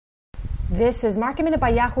This is Market Minute by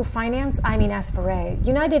Yahoo Finance. I'm Ines Ferre.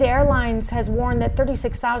 United Airlines has warned that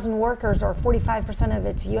 36,000 workers, or 45% of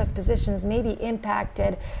its U.S. positions, may be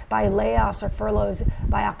impacted by layoffs or furloughs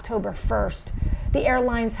by October 1st. The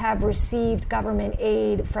airlines have received government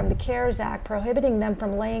aid from the CARES Act, prohibiting them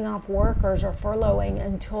from laying off workers or furloughing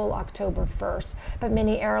until October 1st. But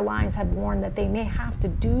many airlines have warned that they may have to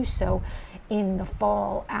do so in the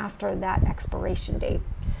fall after that expiration date.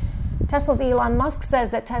 Tesla's Elon Musk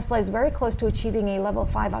says that Tesla is very close to achieving a Level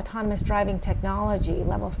 5 autonomous driving technology.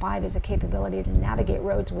 Level 5 is a capability to navigate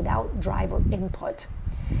roads without driver input.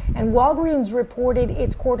 And Walgreens reported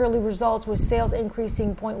its quarterly results, with sales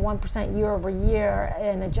increasing 0.1% year over year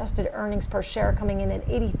and adjusted earnings per share coming in at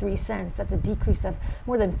 83 cents. That's a decrease of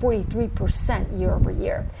more than 43% year over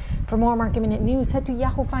year. For more Market Minute news, head to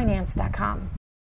yahoofinance.com.